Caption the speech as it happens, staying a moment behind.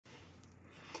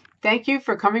Thank you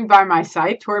for coming by my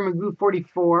site, Tori Magoo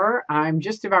 44. I'm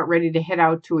just about ready to head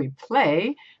out to a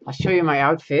play. I'll show you my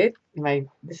outfit.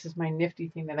 This is my nifty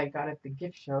thing that I got at the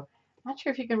gift show. Not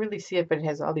sure if you can really see it, but it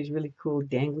has all these really cool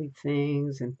dangly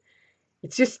things, and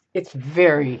it's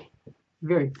very,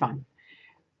 very fun.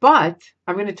 But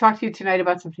I'm going to talk to you tonight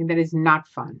about something that is not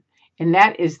fun, and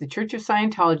that is the Church of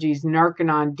Scientology's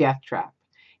Narconon death trap.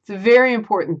 It's a very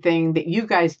important thing that you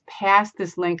guys pass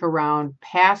this link around,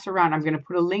 pass around. I'm going to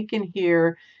put a link in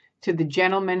here to the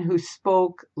gentleman who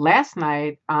spoke last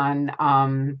night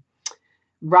on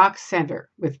Rock Center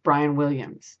with Brian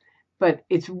Williams. But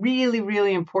it's really,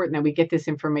 really important that we get this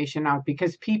information out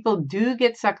because people do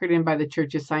get suckered in by the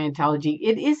Church of Scientology.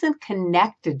 It isn't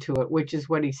connected to it, which is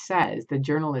what he says, the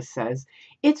journalist says.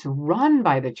 It's run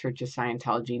by the Church of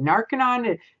Scientology.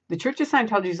 Narconon, the Church of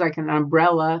Scientology is like an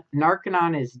umbrella.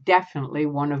 Narconon is definitely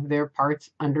one of their parts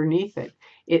underneath it.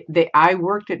 I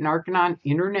worked at Narconon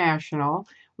International,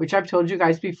 which I've told you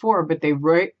guys before, but they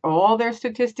write all their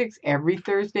statistics every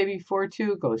Thursday before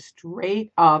 2, go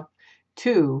straight up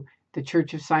to the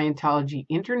Church of Scientology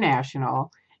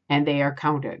International, and they are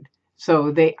counted.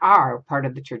 So they are part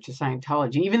of the Church of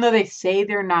Scientology, even though they say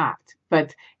they're not.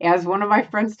 But as one of my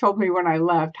friends told me when I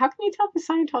left, how can you tell if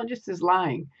a Scientologist is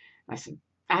lying? I said,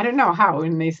 I don't know how.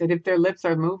 And they said, if their lips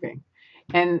are moving.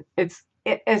 And as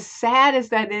sad as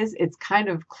that is, it's kind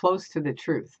of close to the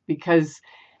truth because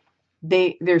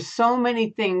there's so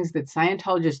many things that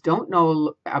Scientologists don't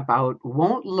know about,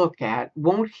 won't look at,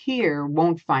 won't hear,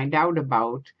 won't find out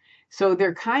about. So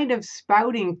they're kind of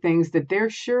spouting things that they're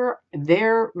sure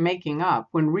they're making up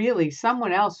when really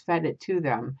someone else fed it to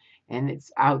them and it's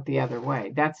out the other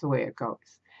way. That's the way it goes.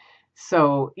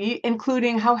 So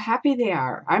including how happy they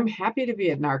are. I'm happy to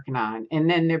be at Narconon. And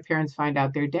then their parents find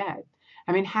out they're dead.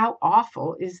 I mean, how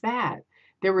awful is that?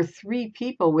 There were 3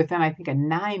 people within, I think, a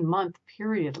 9-month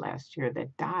period last year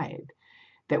that died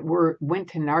that went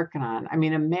to Narconon. I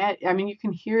mean, you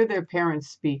can hear their parents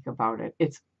speak about it.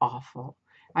 It's awful.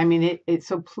 I mean,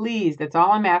 so please, that's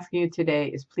all I'm asking you today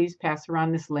is please pass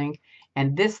around this link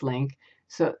and this link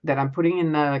so that I'm putting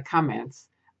in the comments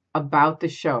about the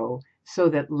show so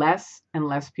that less and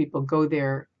less people go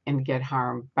there and get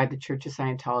harmed by the Church of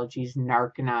Scientology's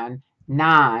Narconon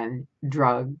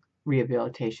non-drug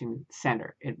rehabilitation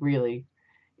center. It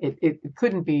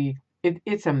couldn't be,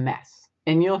 it's a mess.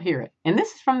 And you'll hear it. And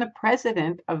this is from the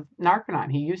president of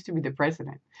Narconon. He used to be the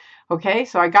president. Okay,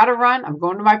 so I got to run. I'm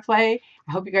going to my play.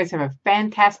 I hope you guys have a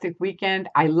fantastic weekend.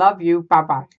 I love you. Bye-bye.